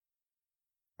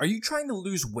Are you trying to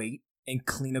lose weight and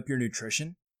clean up your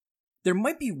nutrition? There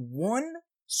might be one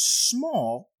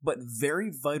small but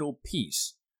very vital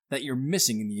piece that you're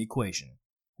missing in the equation.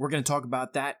 We're going to talk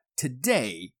about that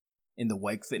today in the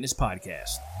Wyke Fitness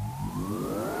Podcast.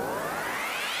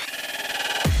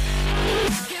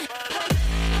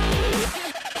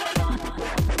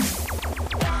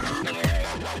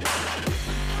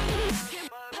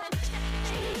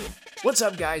 What's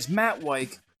up, guys? Matt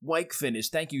Wyke, Wyke Fitness.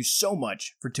 Thank you so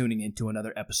much for tuning in to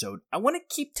another episode. I want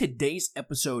to keep today's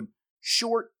episode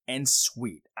short and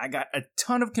sweet. I got a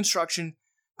ton of construction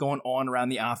going on around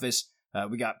the office.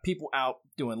 We got people out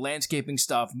doing landscaping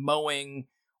stuff, mowing,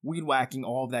 weed whacking,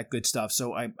 all of that good stuff.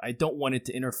 So I don't want it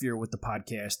to interfere with the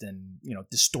podcast and,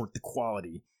 distort the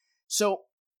quality. So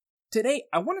today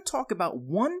I want to talk about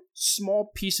one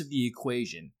small piece of the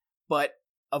equation, but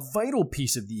a vital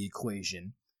piece of the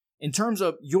equation in terms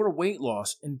of your weight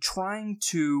loss and trying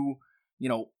to,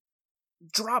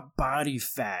 drop body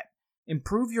fat,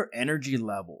 improve your energy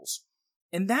levels.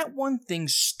 And that one thing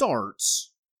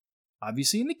starts,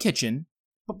 obviously, in the kitchen,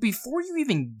 but before you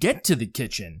even get to the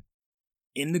kitchen,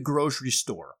 in the grocery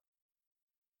store.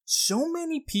 So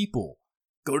many people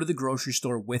go to the grocery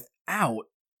store without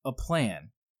a plan.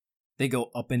 They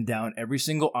go up and down every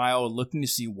single aisle looking to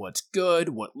see what's good,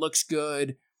 what looks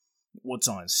good, what's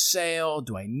on sale.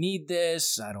 Do I need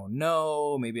this? I don't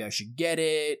know. Maybe I should get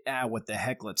it. What the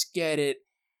heck? Let's get it.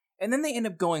 And then they end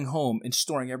up going home and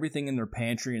storing everything in their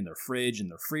pantry, in their fridge, in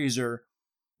their freezer,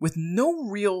 with no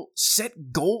real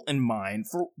set goal in mind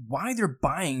for why they're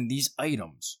buying these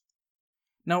items.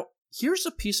 Now, here's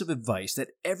a piece of advice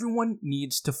that everyone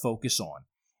needs to focus on,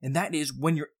 and that is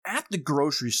when you're at the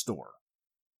grocery store,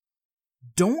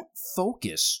 don't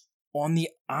focus on the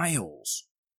aisles.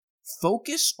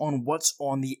 Focus on what's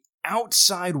on the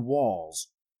outside walls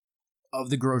of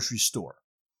the grocery store.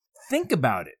 Think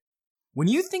about it. When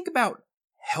you think about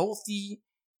healthy,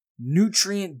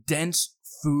 nutrient-dense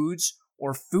foods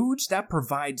or foods that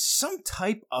provide some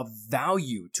type of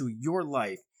value to your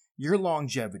life, your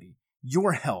longevity,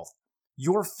 your health,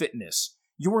 your fitness,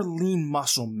 your lean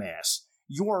muscle mass,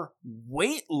 your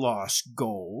weight loss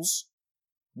goals,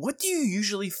 what do you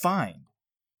usually find?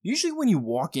 Usually when you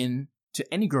walk in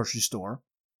to any grocery store,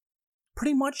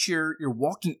 pretty much you're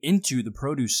walking into the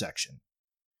produce section.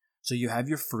 So you have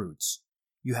your fruits,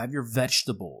 you have your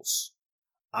vegetables.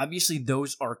 Obviously,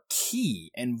 those are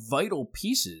key and vital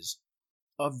pieces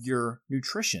of your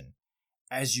nutrition.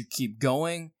 As you keep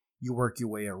going, you work your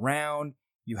way around.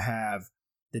 You have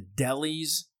the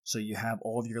delis, so you have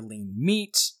all of your lean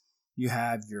meats. You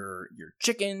have your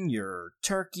chicken, your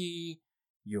turkey,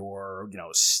 your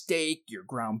steak, your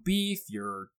ground beef,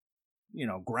 your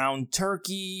ground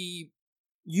turkey,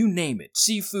 you name it,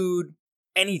 seafood,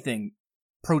 anything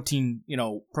protein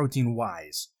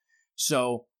wise.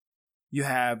 So you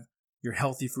have your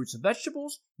healthy fruits and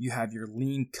vegetables, you have your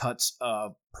lean cuts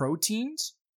of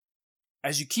proteins.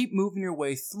 As you keep moving your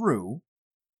way through,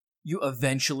 you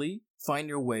eventually find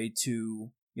your way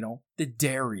to, the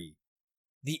dairy,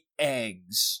 the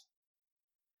eggs,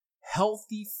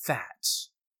 healthy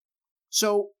fats.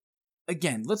 So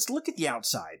again, let's look at the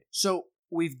outside. So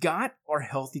we've got our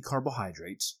healthy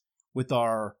carbohydrates with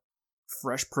our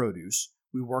fresh produce.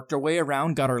 We worked our way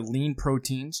around, got our lean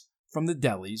proteins from the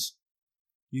delis.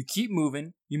 You keep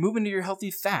moving. You move into your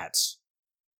healthy fats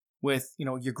with,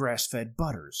 your grass-fed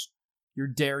butters, your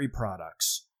dairy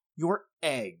products, your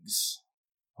eggs.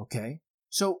 Okay?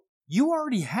 So you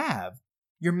already have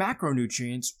your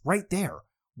macronutrients right there.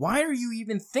 Why are you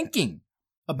even thinking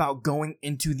about going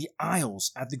into the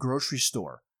aisles at the grocery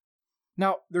store?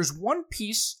 Now, there's one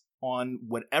piece on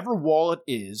whatever wall it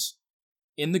is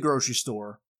in the grocery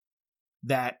store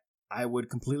that I would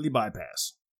completely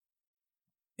bypass.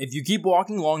 If you keep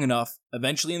walking long enough,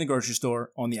 eventually in the grocery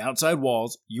store, on the outside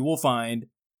walls, you will find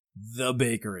the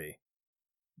bakery.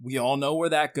 We all know where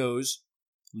that goes.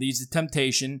 Leads to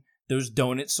temptation. Those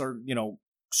donuts are,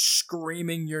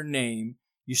 screaming your name.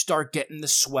 You start getting the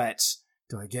sweats.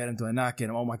 Do I get them? Do I not get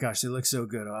them? Oh my gosh, they look so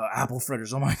good. Apple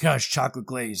fritters. Oh my gosh, chocolate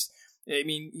glazed. I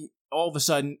mean, all of a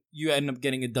sudden, you end up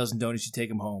getting a dozen donuts. You take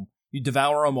them home. You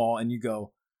devour them all, and you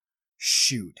go,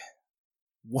 shoot,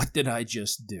 what did I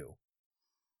just do?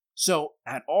 So,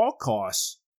 at all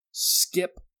costs,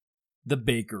 skip the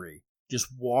bakery. Just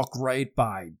walk right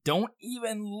by. Don't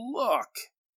even look.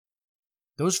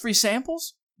 Those free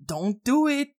samples? Don't do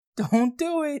it. Don't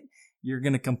do it. You're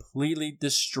going to completely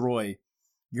destroy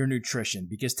your nutrition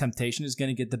because temptation is going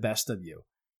to get the best of you.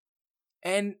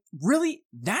 And really,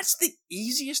 that's the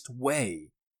easiest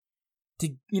way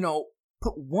to,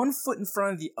 put one foot in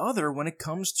front of the other when it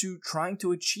comes to trying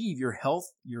to achieve your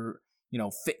health, your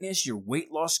fitness, your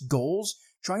weight loss goals,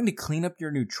 trying to clean up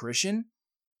your nutrition,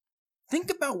 think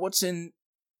about what's in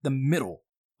the middle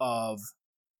of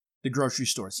the grocery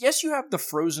stores. Yes, you have the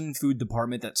frozen food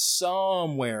department that's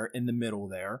somewhere in the middle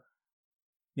there.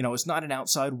 It's not an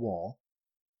outside wall.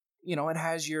 It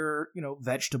has your,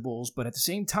 vegetables, but at the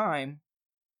same time,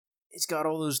 it's got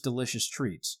all those delicious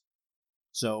treats.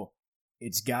 So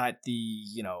it's got the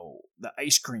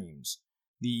ice creams,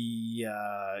 the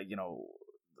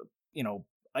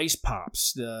ice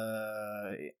pops,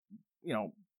 the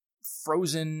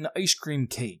frozen ice cream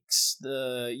cakes,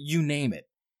 you name it.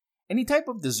 Any type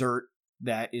of dessert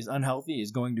that is unhealthy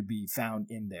is going to be found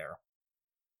in there.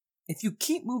 If you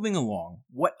keep moving along,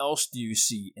 what else do you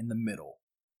see in the middle?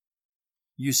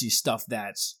 You see stuff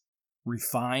that's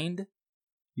refined.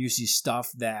 You see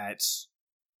stuff that's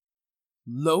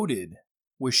loaded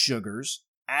with sugars,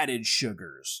 added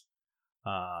sugars.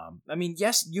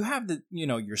 Yes, you have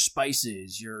your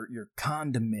spices, your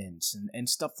condiments and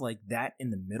stuff like that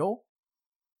in the middle.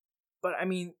 But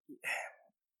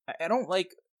I don't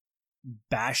like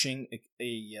bashing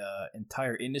a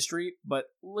entire industry, but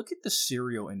look at the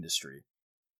cereal industry.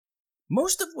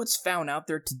 Most of what's found out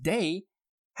there today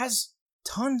has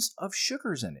tons of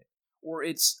sugars in it, or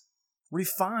it's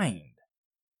refined.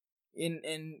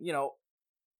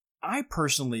 I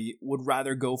personally would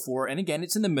rather go for, and again,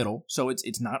 it's in the middle, so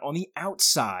it's not on the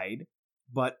outside,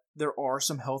 but there are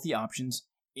some healthy options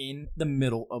in the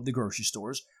middle of the grocery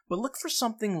stores. But look for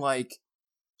something like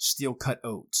steel cut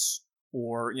oats,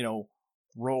 or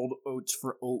rolled oats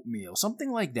for oatmeal,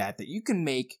 something like that you can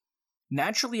make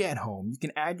naturally at home. You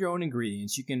can add your own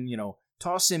ingredients. You can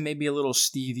toss in maybe a little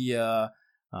stevia,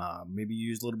 maybe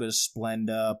use a little bit of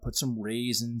Splenda, put some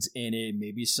raisins in it,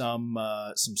 maybe some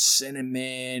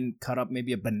cinnamon, cut up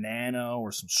maybe a banana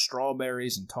or some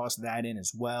strawberries and toss that in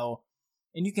as well.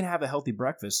 And you can have a healthy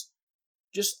breakfast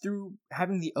just through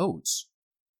having the oats.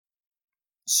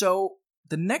 So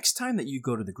the next time that you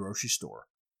go to the grocery store,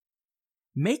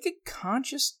 make a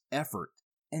conscious effort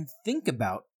and think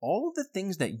about all of the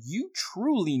things that you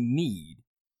truly need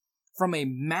from a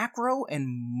macro and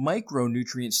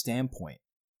micronutrient standpoint,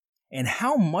 and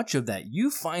how much of that you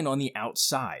find on the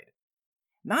outside.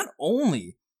 Not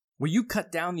only will you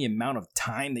cut down the amount of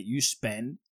time that you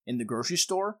spend in the grocery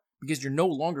store, because you're no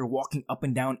longer walking up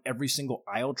and down every single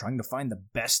aisle trying to find the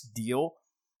best deal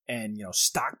and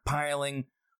stockpiling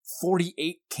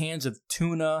 48 cans of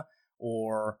tuna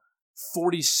or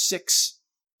 46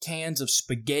 cans of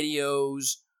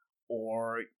SpaghettiOs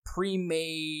or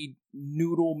pre-made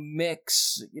noodle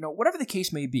mix, whatever the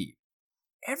case may be.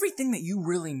 Everything that you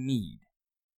really need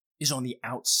is on the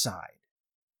outside.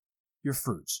 Your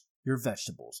fruits, your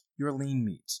vegetables, your lean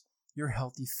meats, your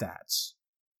healthy fats.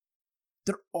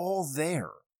 They're all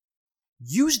there.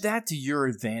 Use that to your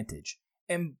advantage.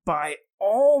 And by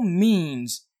all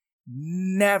means,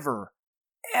 never,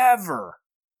 ever,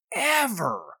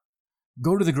 ever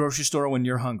go to the grocery store when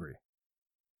you're hungry.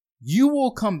 You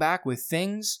will come back with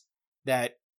things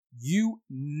that you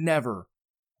never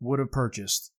would have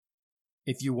purchased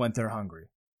if you went there hungry.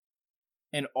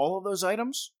 And all of those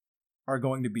items are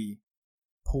going to be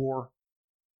poor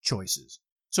choices.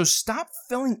 So stop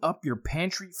filling up your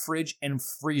pantry, fridge, and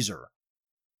freezer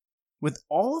with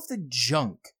all of the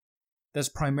junk that's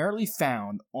primarily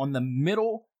found on the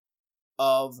middle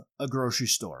of a grocery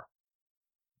store.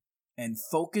 And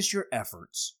focus your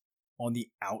efforts on the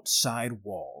outside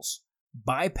walls,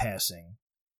 bypassing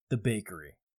the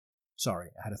bakery. Sorry,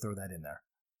 I had to throw that in there.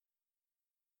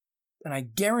 And I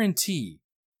guarantee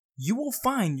you will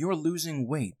find you're losing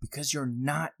weight because you're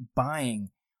not buying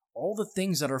all the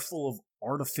things that are full of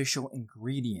artificial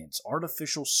ingredients,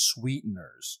 artificial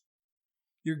sweeteners.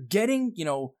 You're getting,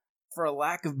 for a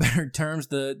lack of better terms,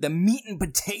 the meat and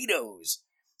potatoes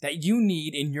that you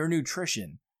need in your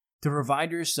nutrition to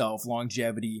provide yourself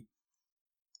longevity,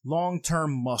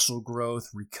 long-term muscle growth,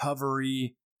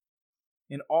 recovery,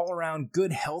 and all-around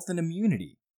good health and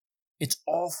immunity. It's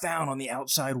all found on the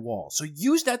outside wall. So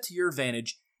use that to your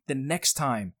advantage the next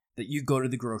time that you go to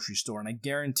the grocery store, and I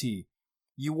guarantee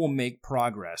you will make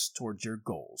progress towards your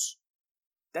goals.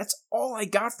 That's all I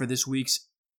got for this week's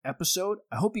episode.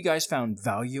 I hope you guys found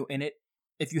value in it.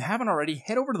 If you haven't already,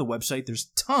 head over to the website.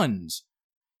 There's tons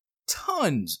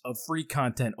of free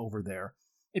content over there.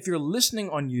 If you're listening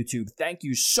on YouTube, thank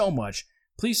you so much.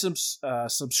 Please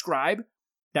subscribe.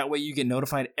 That way you get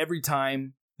notified every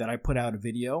time that I put out a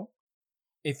video.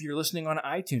 If you're listening on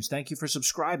iTunes, thank you for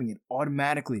subscribing. It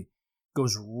automatically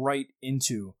goes right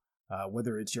into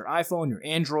whether it's your iPhone, your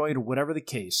Android, or whatever the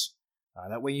case.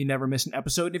 That way you never miss an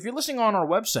episode. If you're listening on our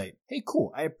website, hey,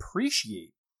 cool. I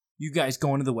appreciate you guys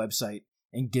going to the website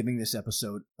and giving this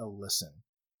episode a listen.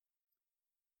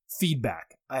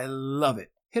 Feedback. I love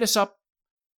it. Hit us up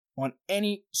on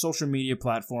any social media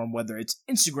platform, whether it's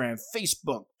Instagram,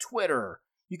 Facebook, Twitter.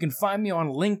 You can find me on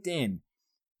LinkedIn.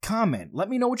 Comment. Let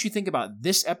me know what you think about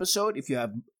this episode. If you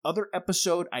have other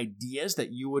episode ideas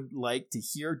that you would like to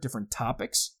hear, different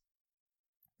topics.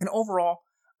 And overall,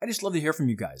 I just love to hear from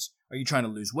you guys. Are you trying to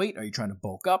lose weight? Are you trying to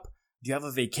bulk up? Do you have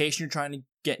a vacation you're trying to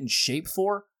get in shape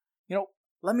for?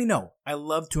 Let me know. I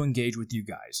love to engage with you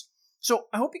guys. So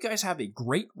I hope you guys have a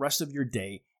great rest of your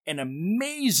day, an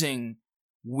amazing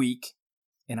week,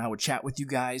 and I will chat with you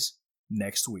guys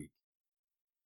next week.